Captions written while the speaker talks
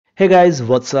Hey guys,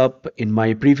 what's up? In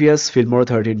my previous Filmora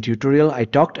 13 tutorial, I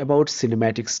talked about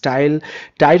cinematic style,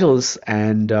 titles,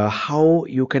 and how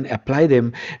you can apply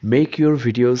them, make your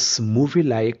videos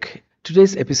movie-like.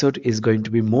 Today's episode is going to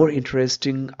be more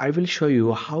interesting. I will show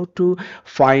you how to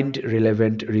find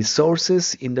relevant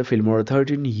resources in the Filmora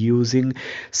 13 using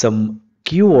some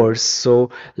keywords.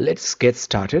 So let's get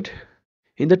started.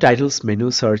 In the titles menu,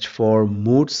 search for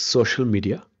Moods Social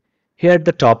Media. Here at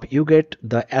the top, you get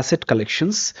the asset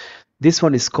collections. This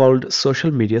one is called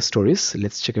Social Media Stories.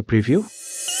 Let's check a preview.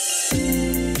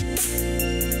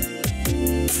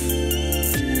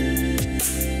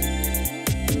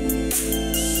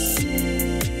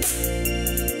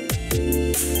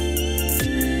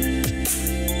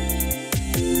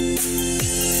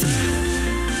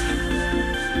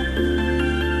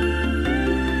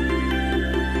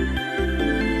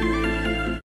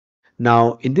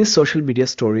 Now, in these social media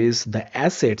stories, the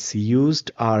assets used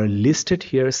are listed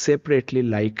here separately,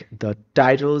 like the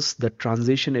titles, the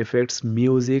transition effects,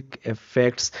 music,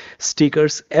 effects,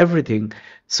 stickers, everything.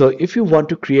 So if you want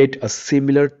to create a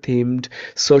similar themed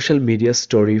social media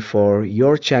story for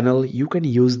your channel, you can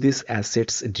use these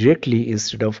assets directly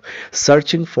instead of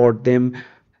searching for them.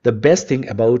 The best thing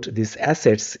about these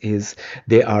assets is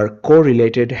they are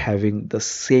correlated, having the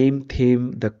same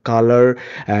theme, the color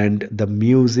and the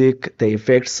music, the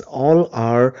effects, all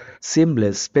are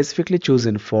seamless, specifically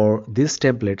chosen for this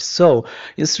template. So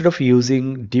instead of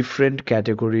using different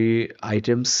category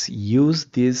items, use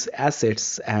these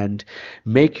assets and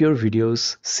make your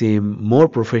videos seem more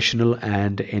professional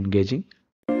and engaging.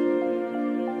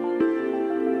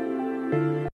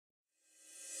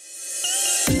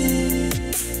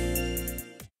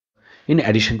 In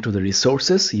addition to the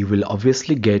resources, you will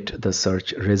obviously get the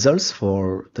search results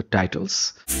for the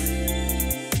titles.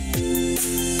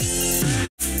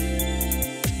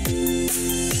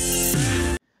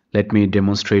 Let me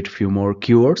demonstrate a few more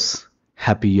keywords.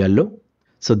 Happy Yellow.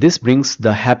 So this brings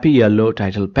the Happy Yellow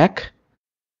title pack.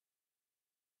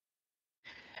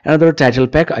 Another title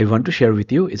pack I want to share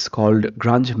with you is called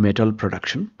Grunge Metal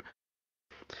Production.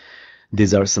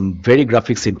 These are some very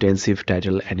graphics intensive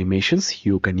title animations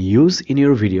you can use in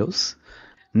your videos.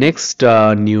 Next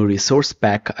new resource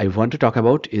pack I want to talk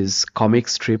about is comic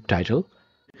strip title.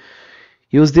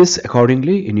 Use this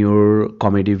accordingly in your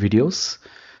comedy videos.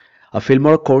 A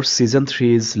Filmora course season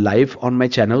 3 is live on my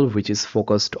channel, which is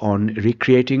focused on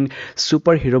recreating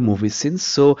superhero movie scenes.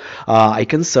 So I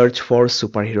can search for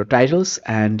superhero titles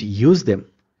and use them.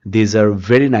 These are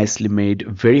very nicely made,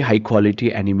 very high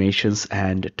quality animations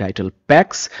and title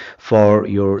packs for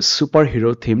your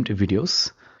superhero themed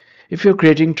videos. If you're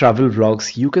creating travel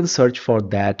vlogs, you can search for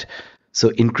that. So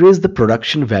increase the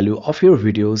production value of your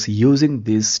videos using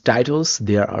these titles.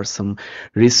 There are some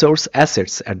resource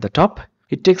assets at the top.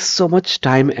 It takes so much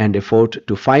time and effort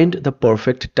to find the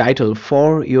perfect title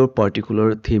for your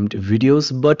particular themed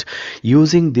videos, but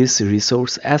using these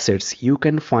resource assets, you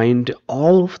can find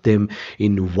all of them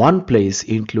in one place,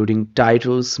 including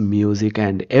titles, music,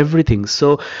 and everything.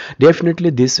 So definitely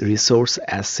this resource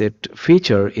asset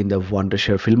feature in the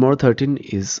Wondershare Filmora 13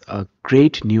 is a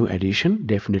great new addition.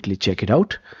 Definitely check it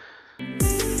out.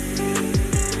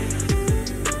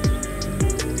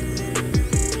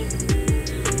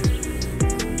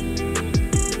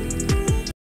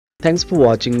 Thanks for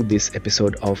watching this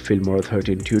episode of Filmora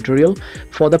 13 tutorial.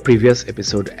 For the previous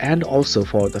episode and also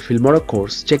for the Filmora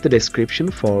course, check the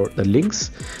description for the links.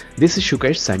 This is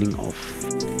Shukesh signing off.